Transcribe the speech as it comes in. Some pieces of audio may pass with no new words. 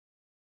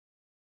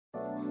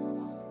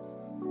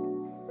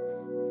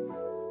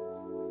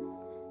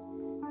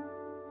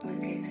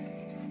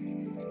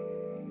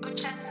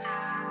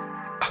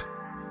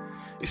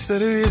You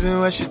said the reason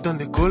why she done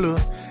the colo.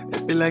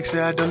 It be like say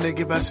I done they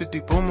give her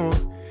sweetie pomo.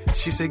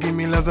 She said give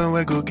me love and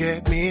we go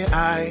get me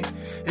high.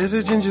 Is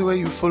it ginger where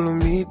you follow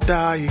me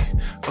die?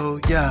 Oh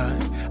yeah,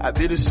 I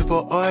be the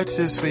super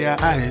artist for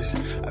your eyes.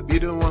 I be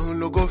the one who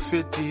no go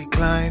fit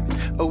decline.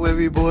 Oh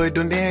every boy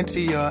don't they enter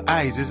your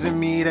eyes. Is it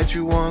me that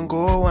you want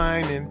go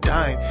wine and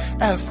dine?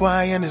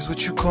 FYN is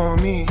what you call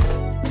me.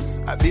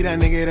 I be that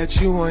nigga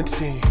that you want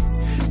to.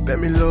 Bet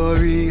me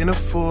Lori in a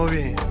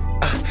foreign.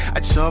 I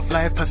chop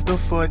life past the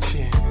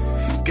fortune.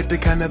 Get the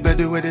kind of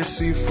better with it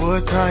sweet for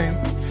a time.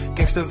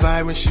 Gangsta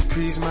vibe when she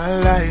please my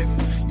life.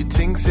 You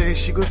think say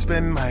she go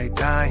spend my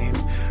dime.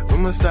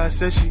 Rumor star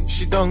says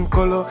she done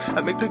color.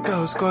 I make the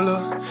girls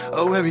color.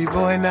 Oh every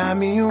boy now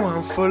me you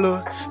want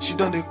follow. She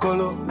done the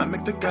color. I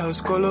make the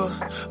girls color.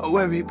 Oh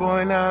every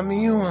boy now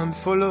me you want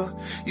follow.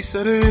 You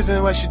said the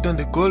reason why she done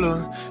the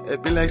color.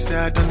 It be like say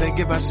I done they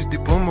give her sweetie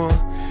pomo.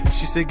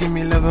 She said give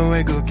me love and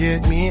we go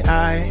get me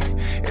high.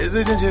 Is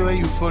it ginger where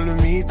you follow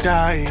me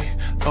die?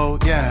 Oh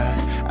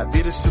yeah, I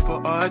be the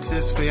super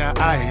artist for your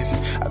eyes.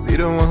 I be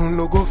the one who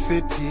no go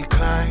fit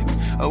decline.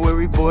 Oh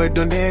every boy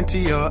don't enter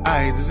your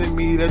eyes. Is it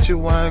me that you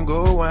want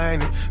go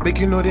whine? Make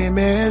you know they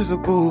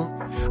miserable.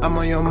 I'm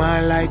on your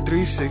mind like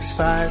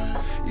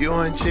 365. You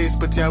want chase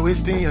but you're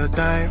wasting your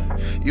time.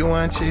 You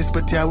want chase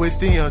but you're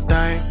wasting your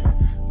time.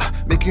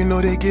 Make you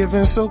know they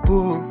giving so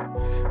boo.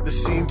 The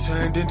scene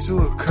turned into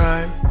a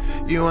crime.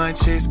 You want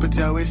chase but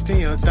you're wasting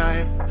your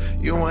time.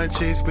 You want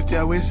chase but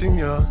you're wasting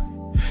your.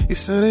 You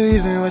said the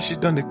reason why she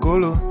done the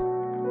colo.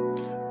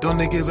 Don't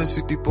they give a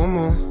sweetie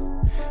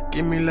pomo.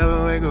 Give me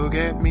love and we go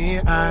get me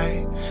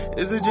high.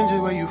 Is it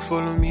ginger where you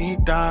follow me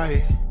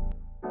die?